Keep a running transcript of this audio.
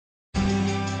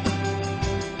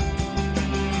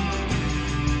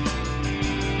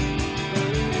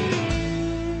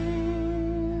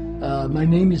My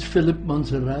name is Felipe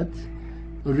Monserrat,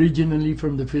 originally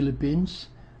from the Philippines.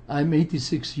 I'm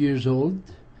 86 years old,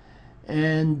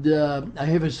 and I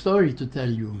have a story to tell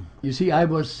you. You see, I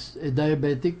was a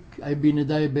diabetic. I've been a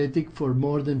diabetic for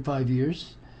more than 5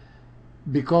 years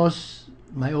because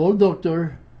my old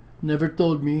doctor never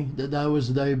told me that I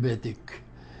was diabetic.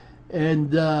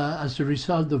 And as a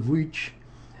result of which,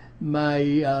 my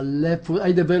left foot,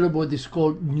 I developed what is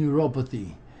called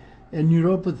neuropathy. And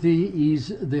neuropathy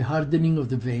is the hardening of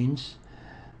the veins.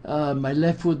 My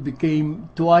left foot became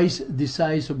twice the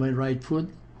size of my right foot.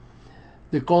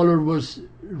 The color was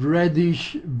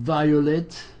reddish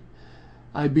violet.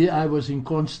 I was in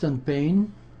constant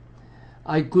pain.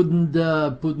 I couldn't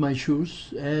put my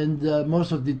shoes, and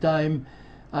most of the time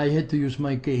I had to use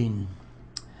my cane.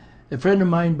 A friend of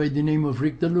mine by the name of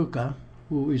Rick DeLuca,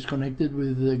 who is connected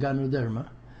with Ganoderma,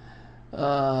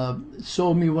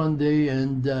 saw me one day,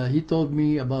 and he told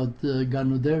me about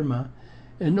Ganoderma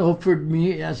and offered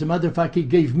me, as a matter of fact, he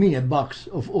gave me a box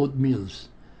of oatmeals.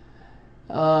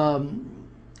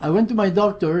 I went to my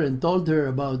doctor and told her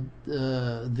about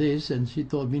this, and she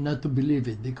told me not to believe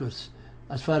it because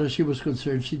as far as she was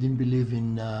concerned, she didn't believe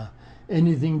in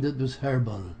anything that was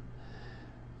herbal.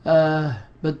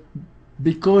 But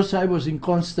because I was in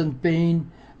constant pain,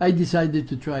 I decided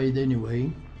to try it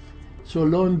anyway. So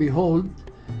lo and behold,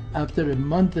 after a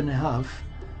month and a half,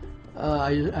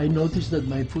 I noticed that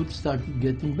my foot started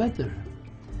getting better.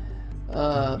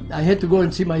 I had to go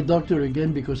and see my doctor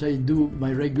again because I do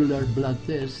my regular blood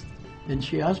test. And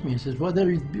she asked me, she says, what have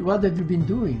you been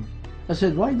doing? I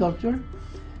said, why, doctor?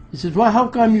 He says, well, how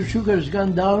come your sugar has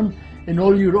gone down and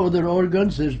all your other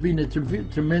organs, there's been a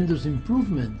tremendous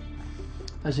improvement?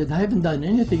 I said, I haven't done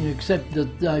anything except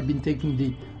that I've been taking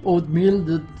the oatmeal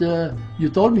that you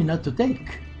told me not to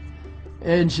take.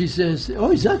 And she says,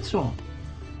 oh, is that so?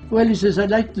 Well, he says,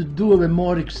 I'd like to do a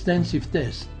more extensive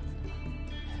test.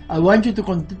 I want you to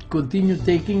continue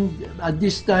taking, at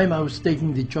this time I was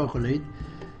taking the chocolate.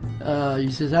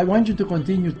 He says, I want you to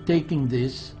continue taking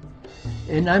this,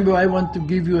 and I want to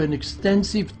give you an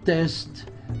extensive test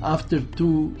after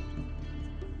two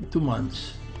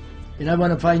months. And I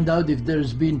want to find out if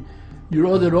there's been, your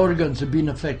other organs have been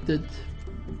affected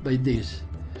by this.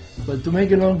 But to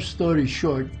make a long story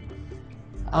short,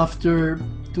 after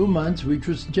 2 months, which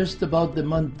was just about a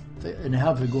month and a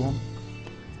half ago,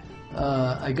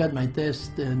 I got my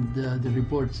test, and the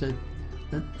report said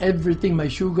that everything, my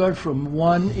sugar from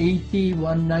 180,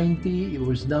 190, it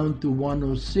was down to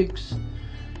 106.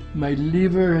 My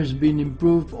liver has been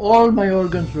improved. All my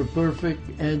organs were perfect,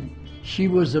 and she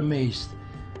was amazed.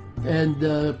 And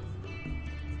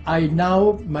my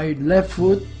left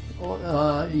foot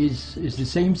is the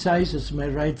same size as my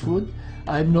right foot.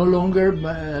 I'm no longer,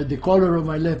 the color of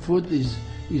my left foot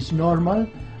is normal.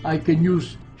 I can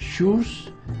use shoes.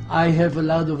 I have a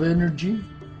lot of energy.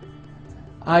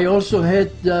 I also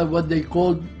had what they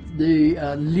called the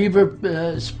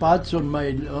liver spots on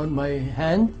my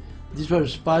hand. These were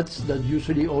spots that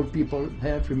usually old people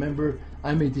have. Remember,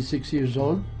 I'm 86 years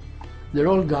old. They're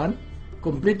all gone,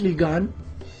 completely gone.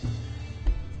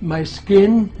 My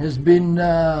skin has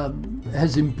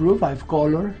improved. I have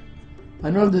color.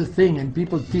 Another thing, and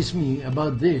people tease me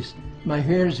about this, my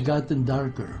hair's gotten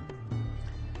darker.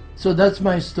 So that's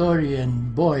my story,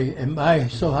 and boy, am I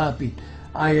so happy.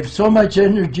 I have so much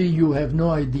energy, you have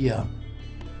no idea.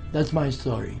 That's my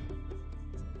story.